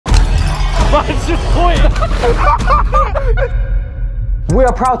Man's just pointing. We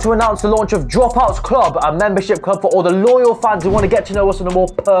are proud to announce the launch of Dropouts Club, a membership club for all the loyal fans who want to get to know us on a more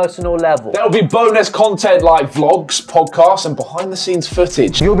personal level. There will be bonus content like vlogs, podcasts, and behind-the-scenes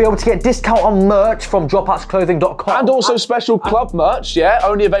footage. You'll be able to get discount on merch from dropoutsclothing.com. And also special club merch, yeah,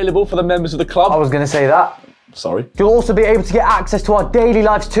 only available for the members of the club. I was going to say that. Sorry. You'll also be able to get access to our daily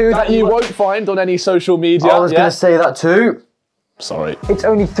lives too. That you won't find on any social media. I was going to say that too. Sorry. It's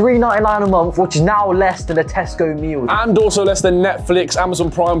only $3.99 a month, which is now less than a Tesco meal. And also less than Netflix, Amazon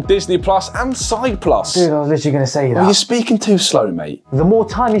Prime, Disney Plus, and Side Plus. Dude, I was literally going to say that. Well, you're speaking too slow, mate. The more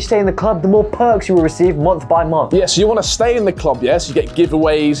time you stay in the club, the more perks you will receive month by month. Yeah, so you want to stay in the club, yes? You get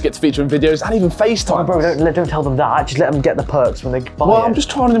giveaways, get to feature in videos, and even FaceTime. Oh, bro, don't tell them that. Just let them get the perks when they buy Well, it. I'm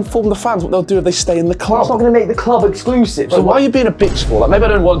just trying to inform the fans what they'll do if they stay in the club. That's not going to make the club exclusive. So why are you being a bitch for? Like, maybe I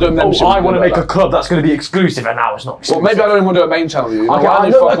don't want to do a membership. I want to make a club that's going to be exclusive, and now it's not exclusive. Well, maybe I don't even want to do a main channel. You know?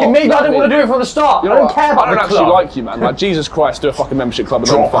 Okay, maybe I didn't want to do it from the start. You know I don't care about the club. I don't actually like you, man. Like, Jesus Christ, do a fucking membership club and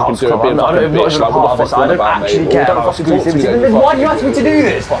don't fucking do it. Be a fucking bitch. Like, what the fuck are you on about, mate? Don't fucking talk to me. Then why do you ask me to do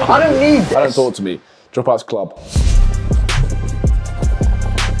this? I don't need this. I don't talk to me. Dropouts Club.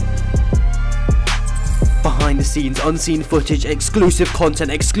 Behind the scenes, unseen footage, exclusive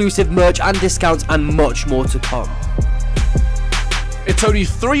content, exclusive merch and discounts, and much more to come. It's only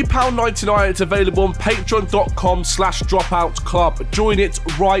 £3.99. It's available on patreon.com/dropoutsclub. Join it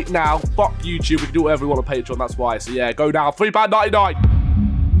right now. Fuck YouTube. We can do whatever we want on Patreon. That's why. So yeah, go now.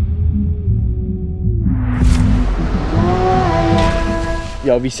 £3.99.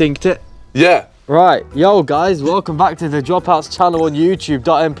 Yo, have you synced it? Yeah. Right, yo guys, welcome back to the Dropouts channel on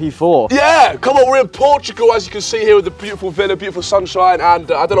YouTube.mp4. Yeah, come on, we're in Portugal, as you can see here with the beautiful villa, beautiful sunshine,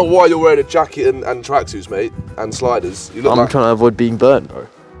 and I don't know why you're wearing a jacket and tracksuits, mate, and sliders. You look I'm trying to avoid being burnt, bro.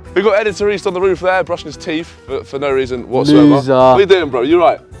 We've got Editor East on the roof there, brushing his teeth for no reason whatsoever. Loser. What are you doing, bro? You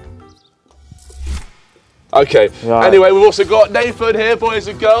right? Okay, right. Anyway, we've also got Nathan here, boys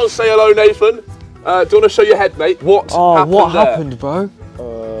and girls. Say hello, Nathan. Do you want to show your head, mate? What happened bro?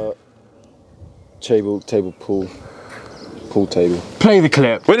 Pool table. Play the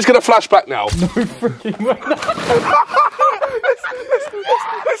clip. We're just going to flash back now. No freaking way.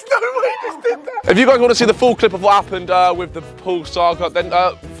 There's no way this did that. If you guys want to see the full clip of what happened with the pool saga, then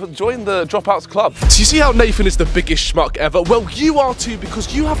join the Dropouts Club. So you see how Nathan is the biggest schmuck ever? Well, you are too,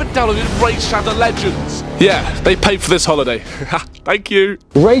 because you haven't downloaded Raid Shadow Legends. Yeah, they paid for this holiday. Thank you.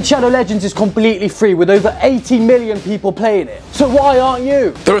 Raid Shadow Legends is completely free with over 80 million people playing it. So why aren't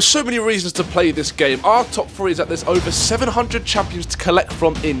you? There are so many reasons to play this game. Our top 3 is that there's over 700 champions to collect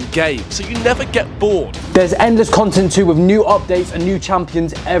from in-game, so you never get bored. There's endless content too, with new updates and new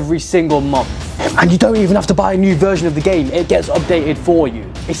champions every single month. And you don't even have to buy a new version of the game. It gets updated for you.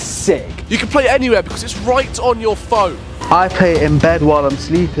 It's sick. You can play it anywhere because it's right on your phone. I play it in bed while I'm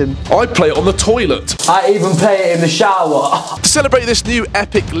sleeping. I play it on the toilet. I even play it in the shower. To celebrate this new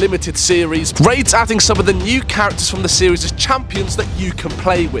epic limited series, Raid's adding some of the new characters from the series as champions that you can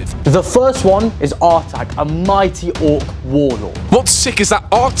play with. The first one is Artag, a mighty orc warlord. What's sick is that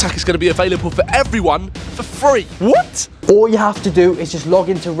Artag is going to be available for everyone for free. What? All you have to do is just log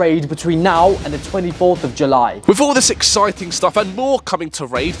into Raid between now and the 24th of July. With all this exciting stuff and more coming to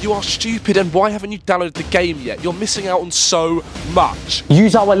Raid, you are stupid, and why haven't you downloaded the game yet? You're missing out on so much.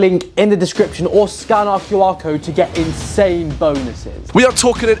 Use our link in the description or scan our QR code to get insane bonuses. We are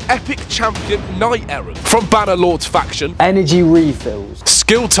talking an epic champion night errand from Banner Lord's faction, energy refills,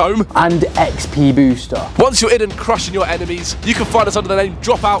 skill tome, and XP booster. Once you're in and crushing your enemies, you can find us under the name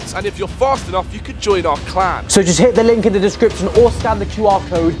Dropouts, and if you're fast enough, you can join our clan. So just hit the link in the description or scan the QR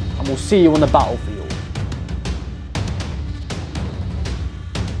code, and we'll see you on the battlefield.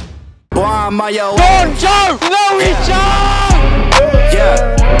 Don't joke! No, we joke!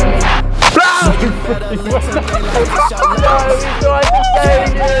 Yeah.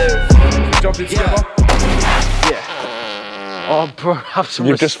 Jumping together. Oh, bro, have some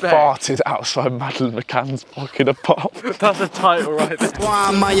You've respect. just farted outside Madeline McCann's fucking apartment. That's the title right there.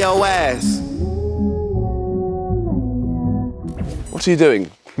 What are you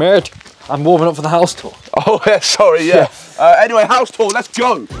doing? Mate, I'm warming up for the house tour. Oh, yeah, sorry, yeah. Anyway, house tour, let's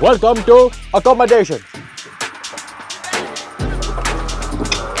go. Welcome to accommodation.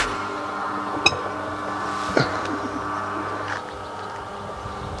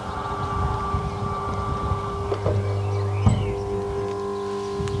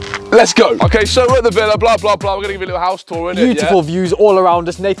 Let's go. Okay, so we're at the villa, blah, blah, blah. We're gonna give you a little house tour, innit? Beautiful views all around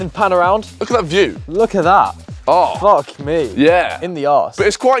us. Nathan, pan around. Look at that view. Look at that. Oh. Fuck me. Yeah. In the arse. But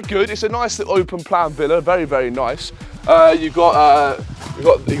it's quite good. It's a nice little open plan villa. Very, very nice. You got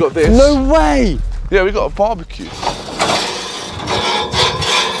this. No way. Yeah, we got a barbecue.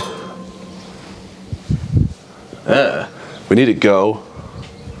 We need a girl.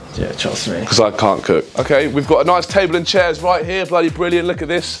 Yeah, trust me. Because I can't cook. Okay, we've got a nice table and chairs right here. Bloody brilliant. Look at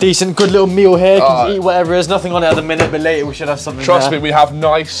this. Decent, good little meal here. Can eat whatever. There's nothing on it at the minute, but later we should have something. Trust me, we have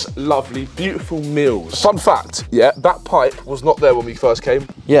nice, lovely, beautiful meals. Fun fact, yeah, that pipe was not there when we first came.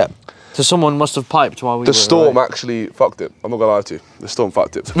 Yeah. So someone must have piped while we were The storm actually fucked it. I'm not gonna lie to you. The storm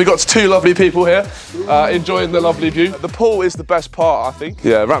fucked it. We got two lovely people here, enjoying the lovely view. The pool is the best part, I think.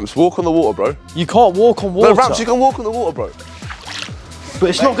 Yeah, Rampz, walk on the water, bro. You can't walk on water. No, Rampz, you can walk on the water, bro. But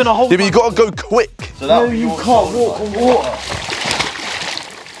it's not gonna hold. Yeah, but you gotta go quick. So no, you can't walk on water.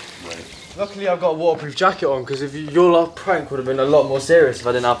 Luckily, I've got a waterproof jacket on because if your prank would have been a lot more serious if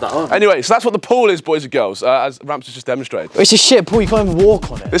I didn't have that on. Anyway, so that's what the pool is, boys and girls, as Rampz has just demonstrated. It's a shit pool. You can't even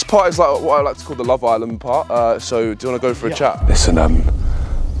walk on it. This part is like what I like to call the Love Island part. So do you want to go for a chat? Listen,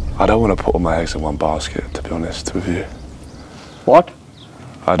 I don't want to put all my eggs in one basket, to be honest with you. What?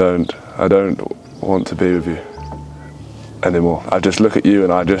 I don't want to be with you anymore. I just look at you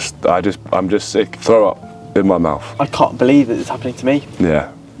and I'm just sick. Throw up in my mouth. I can't believe that it's happening to me.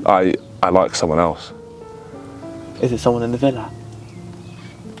 Yeah, I like someone else. Is it someone in the villa?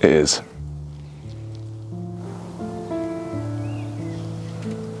 It is.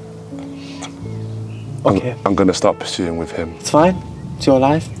 Okay. I'm gonna start pursuing with him. It's fine. It's your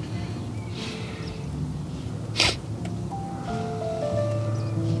life.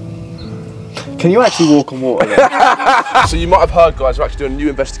 Can you actually walk on water then? So you might have heard, guys, we're actually doing a new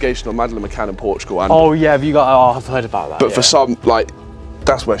investigation on Madeleine McCann in Portugal. And oh yeah, have you got? Oh, I've heard about that. But for some, like,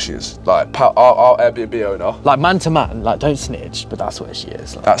 that's where she is. Like, our Airbnb owner. Like man to man, like don't snitch, but that's where she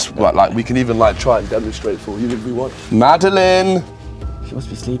is. Like, that's what, like, we can even like try and demonstrate for you if we want. Madeleine. She must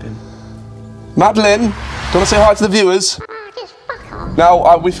be sleeping. Madeleine, do you want to say hi to the viewers?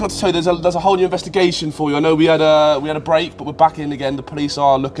 Now, we forgot to tell you, there's a whole new investigation for you. I know we had a break, but we're back in again. The police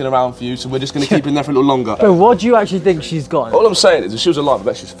are looking around for you, so we're just going to keep in there for a little longer. Bro, what do you actually think she's got? All I'm saying is, if she was alive, I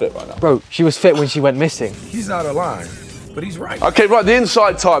bet she's fit right now. Bro, she was fit when she went missing. He's not alive, but he's right. Okay, right, the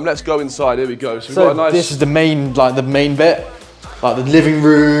inside time. Let's go inside. Here we go. So we've got a nice... this is the main, like the main bit, like the living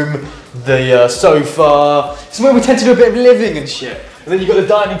room, the sofa. It's where we tend to do a bit of living and shit. And then you've got the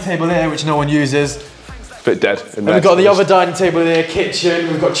dining table here, which no one uses. Bit dead. And we've got the other dining table there, kitchen,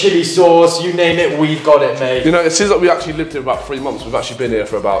 we've got chili sauce, you name it, we've got it, mate. You know, it seems like we actually lived here about 3 months. We've actually been here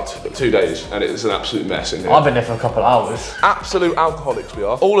for about 2 days, and it's an absolute mess in here. I've been here for a couple of hours. Absolute alcoholics we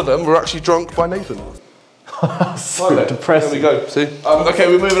are. All of them were actually drunk by Nathan. So depressing. There we go, see? Okay,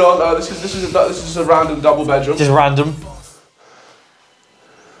 we're moving on. This is a random double bedroom. Just random.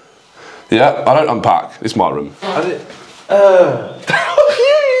 Yeah, I don't unpack. It's my room.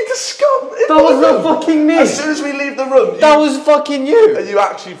 You scum! That was not fucking me! As soon as we leave the room, that was fucking you! Are you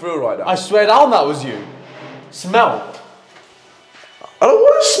actually through right now? I swear down that was you. Smell. I don't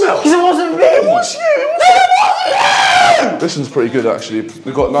want to smell. Because it wasn't me! It was you! It wasn't you! This one's pretty good actually.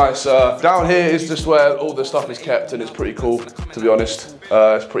 We've got nice, down here is just where all the stuff is kept and it's pretty cool, to be honest.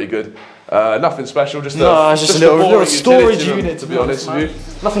 It's pretty good. Nothing special, just a, it's just a little storage unit, to be honest with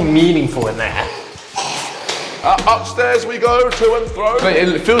you. Nothing meaningful in there. Upstairs we go, to and fro.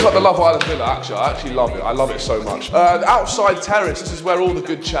 It feels like the Love Island villa, actually. I actually love it. I love it so much. The outside terrace, this is where all the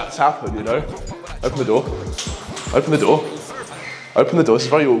good chats happen, you know? Open the door. Open the door. Open the door. This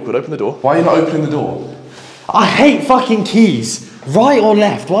is very awkward. Open the door. Why are you not opening the door? I hate fucking keys. Right or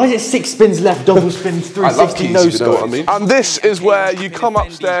left? Why is it 6 spins left, double spins, 360 no you know what I mean? And this is where you come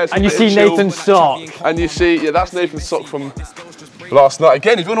upstairs and you see Nathan's sock. And you see, yeah, that's Nathan's sock from last night.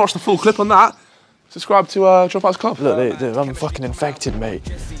 Again, if you want to watch the full clip on that, subscribe to Dropouts Club. Look, I'm fucking infected, mate.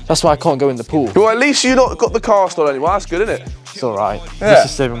 That's why I can't go in the pool. Well, at least you not got the cast on anymore. That's good, isn't it? It's all right. Yeah. This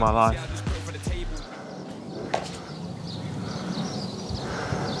is saving my life.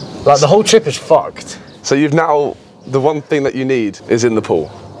 Like, the whole trip is fucked. So you've now, the one thing that you need is in the pool.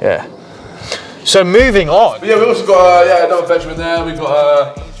 Yeah. So moving on. Yeah, we've also got another bedroom in there. We've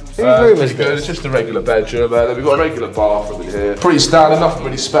got whose room is good. It's just a regular bedroom. Then we've got a regular bathroom in here. Pretty standard, nothing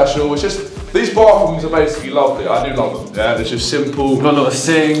really special. It's just, these bathrooms are basically lovely. I do love them. Yeah, it's just simple. We've got a little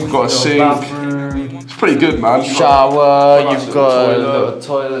sink. We've got a sink. Bathroom. It's pretty good, man. Shower. You've got a little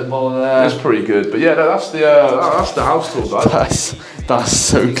toilet bowl there. It's pretty good. But yeah, that's the house tour, guys. That's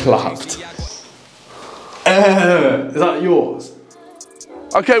so clapped. Is that yours?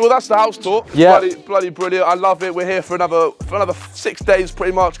 Okay, well that's the house tour. Yeah. Bloody brilliant. I love it. We're here for another 6 days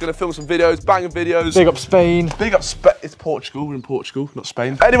pretty much. Gonna film some videos, banging videos. Big up Spain. Big up Spain. It's Portugal. We're in Portugal, not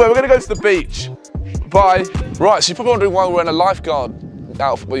Spain. Anyway, we're gonna go to the beach. Bye. Right, so you're probably wondering why we're wearing a lifeguard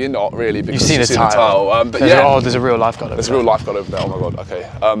out. Well, you're not really because You've seen you've the title. But yeah, there's a real lifeguard over there's a real lifeguard over there. Oh my god. Okay.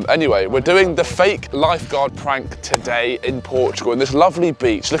 Anyway, we're doing the fake lifeguard prank today in Portugal, in this lovely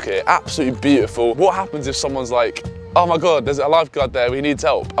beach. Look at it, absolutely beautiful. What happens if someone's like, oh my god, there's a lifeguard there, we need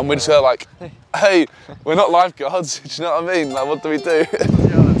help, and we're just like, hey, we're not lifeguards. Do you know what I mean? Like, what do we do?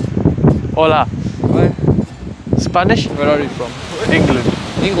 Hola. Spanish? Where are you from? England.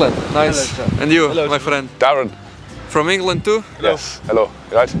 England, nice. Hello, and you, hello, my friend? Darren. From England too? Yes. Hello.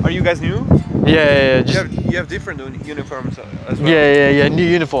 You right? Are you guys new? Yeah. You have different uniforms as well. Yeah. New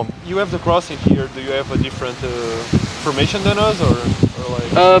uniform. You have the crossing here. Do you have a different formation than us, or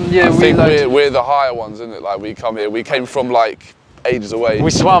like? Yeah, I think we're the higher ones, isn't it? Like we come here. We came from like ages away.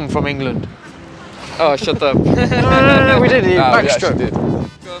 We swam from England. Oh, shut up. No, we did. Backstroke. We actually did.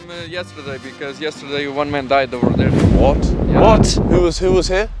 Come yesterday because yesterday one man died over there. What? Yeah. What? Who was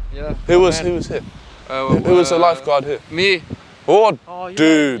here? Yeah. Who was here? Who was the lifeguard here? Me. What? Oh, yeah.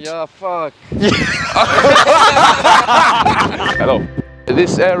 Dude. Yeah, fuck. Hello.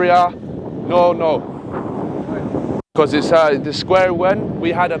 This area, no. Because it's the square one.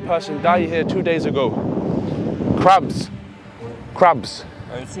 We had a person die here 2 days ago. Crabs.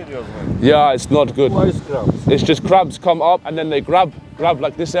 Are you serious, man? Yeah, it's not good. Why is crabs? It's just crabs come up and then they grab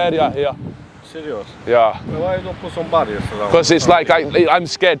like this area here. Serious? Yeah. Why don't put some barriers around? Because it's like I'm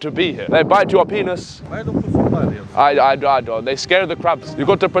scared to be here. They bite your penis. Why don't put some barriers? I don't. They scare the crabs. You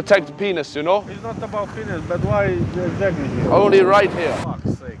got to protect the penis, you know? It's not about penis, but why exactly here? Only right here. For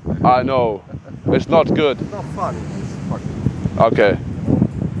fuck's sake, man. I know. It's not good. It's not funny. It's fucking... Okay.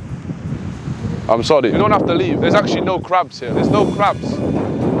 I'm sorry. You don't have to leave. There's actually no crabs here. There's no crabs.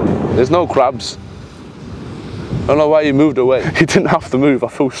 There's no crabs. I don't know why he moved away. He didn't have to move. I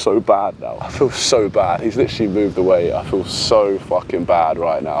feel so bad now. I feel so bad. He's literally moved away. I feel so fucking bad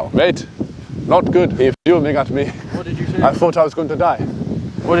right now. Mate, not good. He fuming at me. What did you say? I thought I was going to die.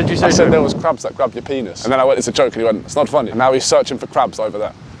 What did you say? I said there was crabs that grabbed your penis. And then I went, it's a joke, and he went, it's not funny. And now he's searching for crabs over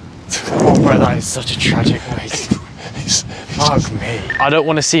there. Oh, bro, that is such a tragic way. Fuck me. I don't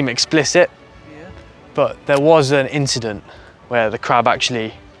want to seem explicit, but there was an incident where the crab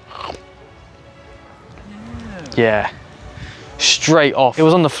actually... Yeah. Straight off. It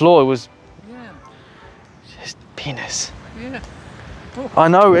was on the floor, it was... His penis. Yeah. I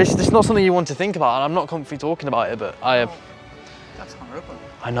know, it's not something you want to think about, and I'm not comfy talking about it, but That's horrible.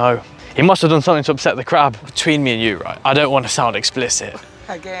 I know. He must have done something to upset the crab. Between me and you, right, I don't want to sound explicit.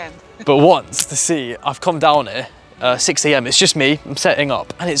 Again. But once, to see, I've come down here, 6 AM, it's just me, I'm setting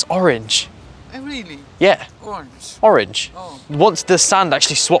up, and it's orange. Oh, really? Yeah. Orange. Orange. Oh. Once the sand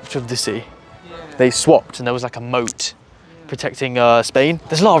actually swapped with the sea, they swapped and there was like a moat protecting Spain.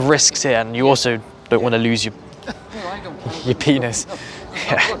 There's a lot of risks here, and you also don't want to lose your penis.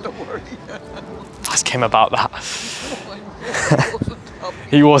 Yeah. Ask him about that.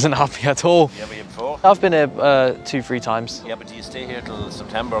 He wasn't happy at all. You ever here before? I've been here 2-3 times. Yeah, but do you stay here till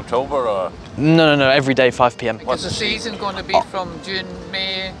September, October, or? No, every day 5 PM. Because the season's going to be from June,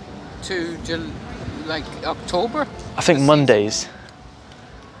 May to like October. I think Mondays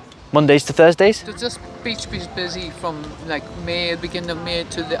to Thursdays. Does this beach be busy from like May, beginning of May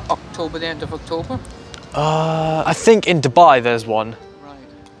to the October, the end of October? I think in Dubai there's one. Right.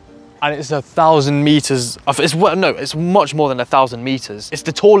 And it's 1,000 meters. It's much more than 1,000 meters. It's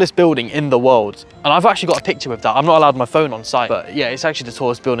the tallest building in the world. And I've actually got a picture with that. I'm not allowed my phone on site, but yeah, it's actually the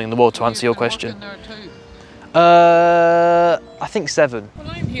tallest building in the world, to answer your question. There too? I think 7. Well,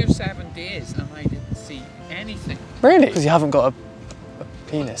 I'm here 7 days and I didn't see anything. Really? Because you haven't got a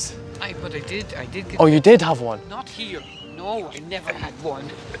penis. But I did get... Oh, you did have one? Not here. No, I never had one.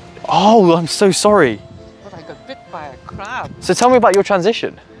 Oh, I'm so sorry. But I got bit by a crab. So tell me about your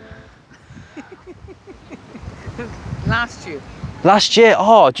transition. Last year. Last year?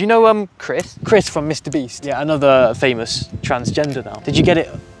 Oh, do you know Chris? Chris from Mr. Beast. Yeah, another famous transgender now. Did you get it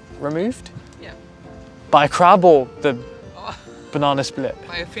removed? Yeah. By a crab or the banana split?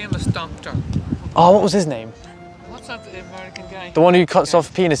 By a famous doctor. Oh, what was his name? What's that American guy? The one who cuts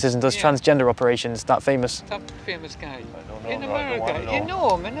off penises and does transgender operations, that famous... That famous guy. In America. You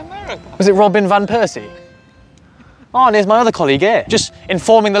know him in America. Was it Robin Van Persie? Oh, and here's my other colleague here. Just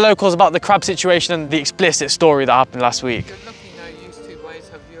informing the locals about the crab situation and the explicit story that happened last week. You're lucky now you 2 boys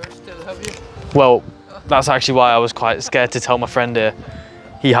have yours still, have you? Well, that's actually why I was quite scared to tell my friend here.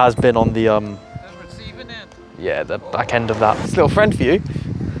 He has been on the, receiving end? Yeah, the back end of that. It's a little friend for you.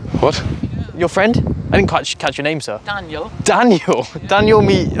 What? Your friend? I didn't catch your name, sir. Daniel. Daniel? Daniel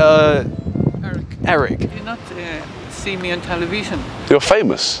meet, Eric. Do you not see me on television? You're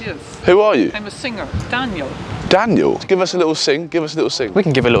famous? Yes. Who are you? I'm a singer, Daniel. Daniel? Give us a little sing, give us a little sing. We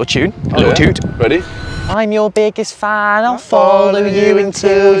can give a little tune, a little toot. Ready? I'm your biggest fan, I'll follow you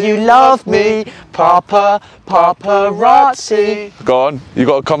until you love me. Paparazzi. Go on, you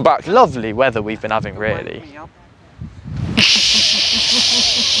got to come back. Lovely weather we've been having, really.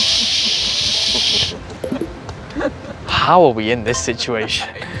 How are we in this situation?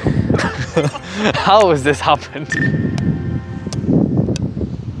 How has this happened?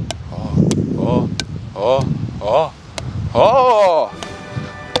 Oh.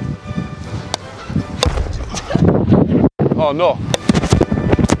 Oh no.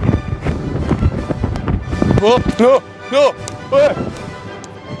 Oh, no.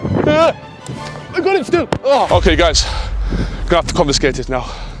 I got it still. Oh. Okay, guys, gonna have to confiscate it now.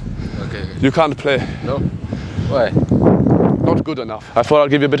 Okay. You can't play. No. Why? Not good enough. I thought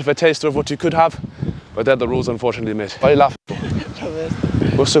I'd give you a bit of a taster of what you could have, but they're the rules, unfortunately, mate. Why are you laughing for?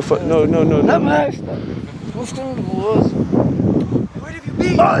 What's so funny? No. Where have you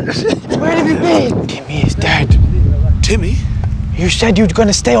been? Where have you been? Timmy is dead. Timmy? You said you're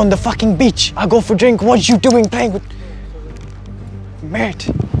gonna stay on the fucking beach. I go for a drink. What you doing playing with... Mate,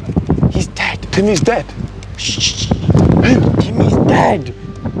 he's dead. Timmy's dead? Shh. Timmy's dead.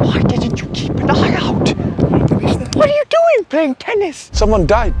 Why didn't you keep an eye out? What are you doing playing tennis? Someone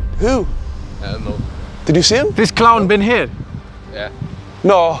died. Who? I don't know. Did you see him? This clown been here? Yeah.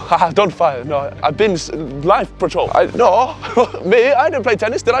 No, don't fire. No, I've been life patrol. No, me, I didn't play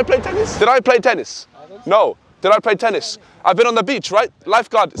tennis. Did I play tennis? Did I play tennis? No. Did I play tennis? I've been on the beach, right?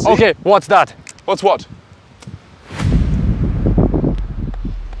 Lifeguard. See? Okay, what's that? What's what?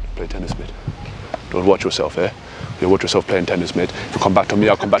 Play tennis, mate. Don't watch yourself, eh? You watch yourself playing tennis, mate. If you come back to me,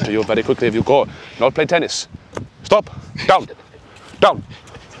 I'll come back to you very quickly if you go. Not play tennis. Stop. Down. Down.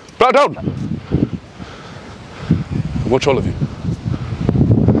 Down. Watch all of you.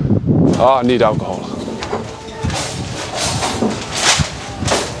 I need alcohol.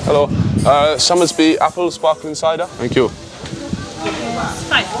 Hello. Summersby apple sparkling cider. Thank you.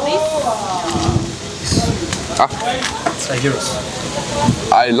 Five, please. It's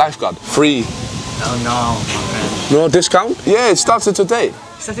 €5. Lifeguard. Free. No, my friend. No discount? Yeah, it started today.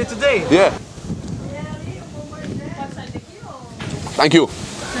 Started today? Yeah. Thank you.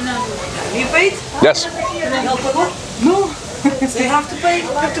 You paid? Yes. No. So you have to pay? You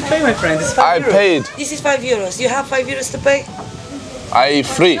have to pay, my friend. It's €5. I paid. This is €5. You have €5 to pay?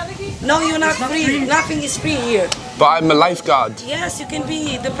 Free. No, you're not free. Nothing is free here. But I'm a lifeguard. Yes, you can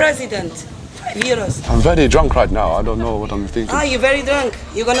be the president. €5. I'm very drunk right now. I don't know what I'm thinking. Ah, you're very drunk.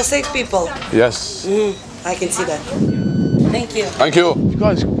 You're gonna save people. Yes. I can see that. Thank you. Thank you. You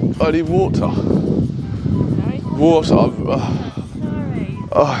guys, I need water. Water.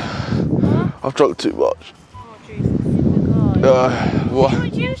 I've drunk too much. What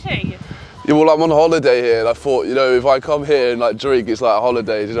would you say? Yeah, well, I'm on holiday here, and I thought, you know, if I come here and like drink, it's like a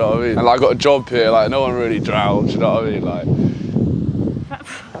holiday. Do you know what I mean? And like, I got a job here. Like, no one really drowns. Do you know what I mean? Like,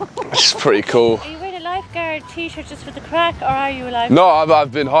 it's pretty cool. Are you wearing a lifeguard t-shirt just for the crack, or are you a lifeguard? No,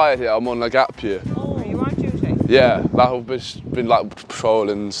 I've been hired here. I'm on like gap year. Oh, are you on duty? Yeah, like I've been like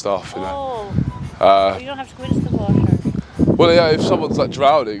patrolling and stuff. You know. Oh. You don't have to go into the water. Well, yeah, if someone's like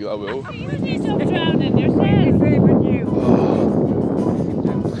drowning, I will. You need to drowning yourself.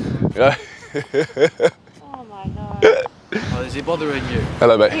 Yeah. Oh my lord. Oh, is he bothering you?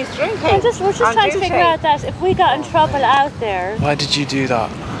 Hello, mate. He's drinking. We're just trying to figure out that if we got in trouble out there. Why did you do that?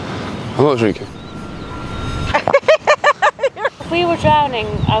 I'm not drinking. If we were drowning,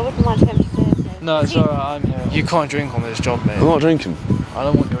 I wouldn't want him to save me. No, it's alright, I'm here. You can't drink on this job, mate. I'm not drinking. I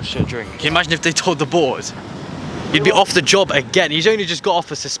don't want your shit drink. Can you imagine if they told the board? You'd be off the job again. He's only just got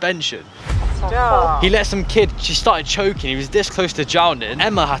off a suspension. He let some kid, she started choking, he was this close to drowning.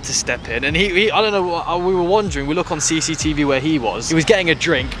 Emma had to step in and he I don't know, we were wondering, we look on CCTV where he was getting a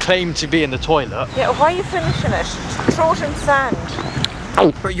drink, claimed to be in the toilet. Yeah, why are you finishing it? Throw it in sand.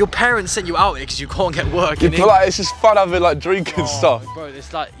 Bro, your parents sent you out here because you can't get work. You feel like it's just fun having like drinking stuff. Bro,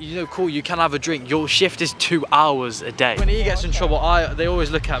 it's like, you know, cool, you can have a drink. Your shift is 2 hours a day. When he gets in trouble, they always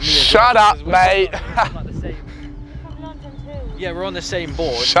look at me as Shut up, mate. Yeah, we're on the same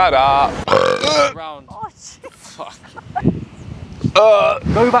board. Shut up. Around. Oh, fuck.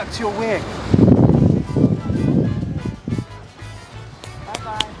 Go back to your wing.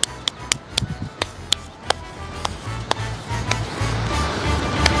 Bye-bye.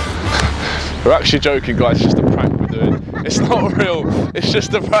 We're actually joking, guys. It's just a prank we're doing. It's not real. It's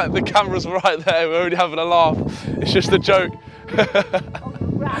just a prank. The camera's right there. We're already having a laugh. It's just a joke.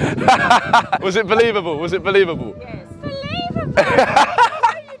 Was it believable? Was it believable? Yes. Believable.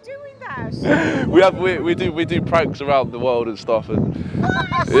 Why are you doing that? We do pranks around the world and stuff, and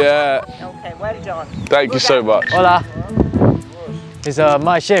yeah. Okay, well done. Thank you so much. Hola. It's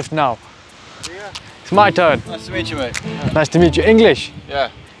my shift now. It's my turn. Nice to meet you, mate. Nice to meet you. English?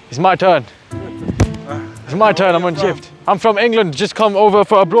 Yeah. It's my turn. It's my turn, I'm on shift. I'm from England, just come over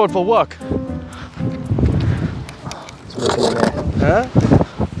for abroad for work. Huh?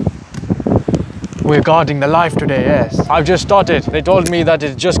 We're guarding the life today, yes. I've just started. They told me that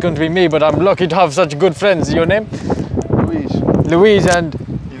it's just going to be me, but I'm lucky to have such good friends. Your name? Louise. Louise and?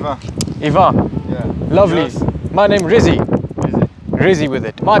 Ivan. Ivan. Yeah. Lovely. Yes. My name Rizzy. Rizzy with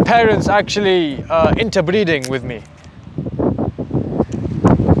it. My parents actually interbreeding with me.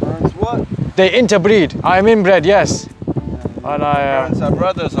 Parents what? They interbreed. I'm inbred, yes. And I. Parents are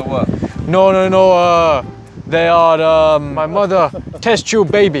brothers or what? No. They are my mother, test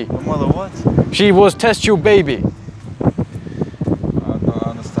tube baby. Your mother what? She was test tube baby. I don't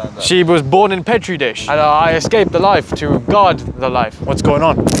understand that. She was born in petri dish, and I escaped the life to guard the life. What's going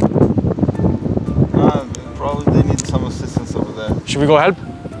on? Probably they need some assistance over there. Should we go help?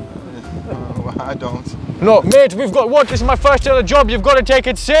 I don't. No, mate, we've got what? This is my first day on the job. You've got to take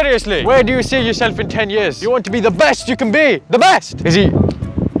it seriously. Where do you see yourself in 10 years? You want to be the best you can be. The best. Is he?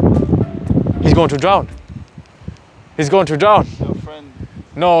 He's going to drown. He's going to drown. Your friend?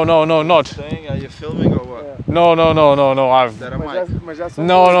 No, not. Saying, are you filming or what? No. I've.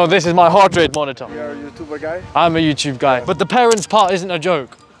 No, this is my heart rate monitor. You're a YouTuber guy? I'm a YouTube guy. But the parents part isn't a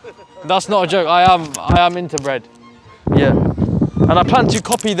joke. That's not a joke. I am interbred. Yeah. And I plan to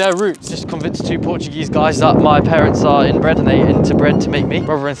copy their roots. Just convinced two Portuguese guys that my parents are inbred and they interbred to make me.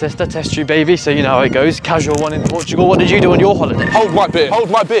 Brother and sister, test tube baby, so you know how it goes. Casual one in Portugal. What did you do on your holiday? Hold my beer.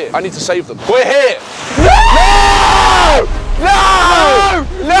 Hold my beer. I need to save them. We're here. No! Ah!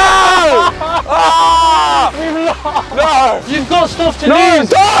 No! You've got stuff to lose.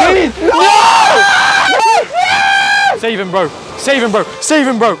 Please. No! Save him, bro. Save him, bro. Save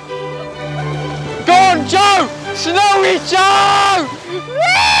him, bro. Go on, Joe! Snowy Joe!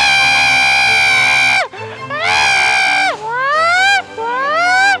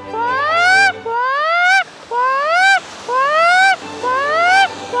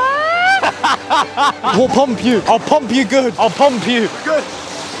 We'll pump you. I'll pump you good. I'll pump you. Good.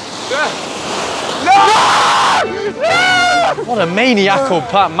 Yeah. No! What a maniacal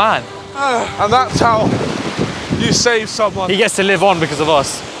man. And that's how you save someone. He gets to live on because of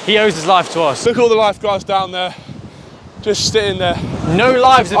us. He owes his life to us. Look at all the lifeguards down there, just sitting there. No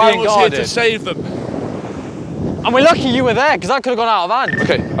lives are being guarded. I was here to save them. And we're lucky you were there, because that could have gone out of hand.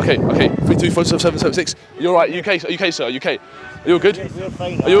 Okay. 3, 2, 4, 7, 7, 6. You're right. UK, sir. UK. Are you all good? Yes, we're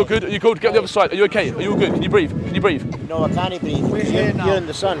fine. Are you all good? Are you good? Get on the other side. Are you okay? Are you all good? Can you breathe? Can you breathe? No, I can't breathe. You're in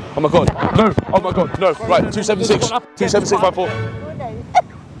the sun. Oh my God. No. Oh my God. No. Right. 276. 27654.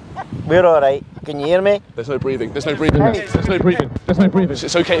 We're all right. Can you hear me? There's no breathing. There's no breathing. There's no breathing. There's no breathing.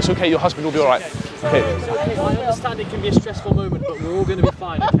 It's okay. It's okay. Your husband will be all right. Okay. I understand it can be a stressful moment, but we're all going to be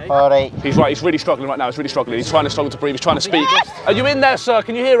fine, okay? All right. He's right. He's really struggling right now. He's really struggling. He's trying to struggle to breathe. He's trying to speak. Are you in there, sir?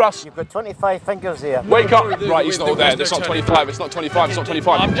 Can you hear us? You've got 25 fingers here. Wake up. Right. He's not there. It's not 25. It's not 25. It's not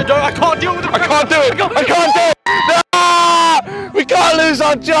 25. I can't deal with it. I can't do it. I can't do it. We can't lose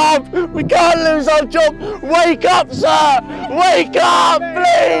our job! We can't lose our job! Wake up, sir! Wake up,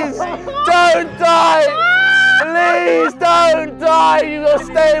 please! Don't die! Please don't die! You will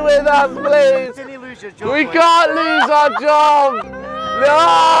stay with us, please! We can't lose our job!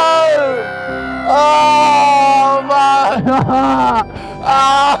 No! Oh my!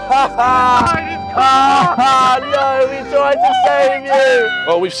 No, we tried to save you!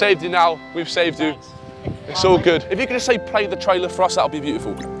 Well, we've saved you now. We've saved you. It's all good. If you could just say play the trailer for us, that would be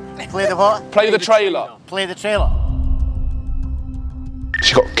beautiful. Play the what? Play the trailer. Play the trailer.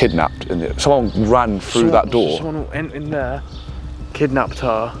 She got kidnapped and someone ran through that door. Someone went in there, kidnapped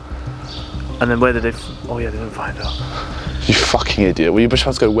her, and then where did they... Oh yeah, they didn't find her. You fucking idiot. Well, you just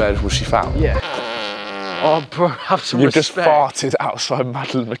have to go, where was she found? Yeah. Oh bro, have some You've respect. just farted outside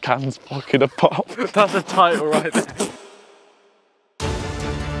Madeleine McCann's pocket a pop. That's the title right there.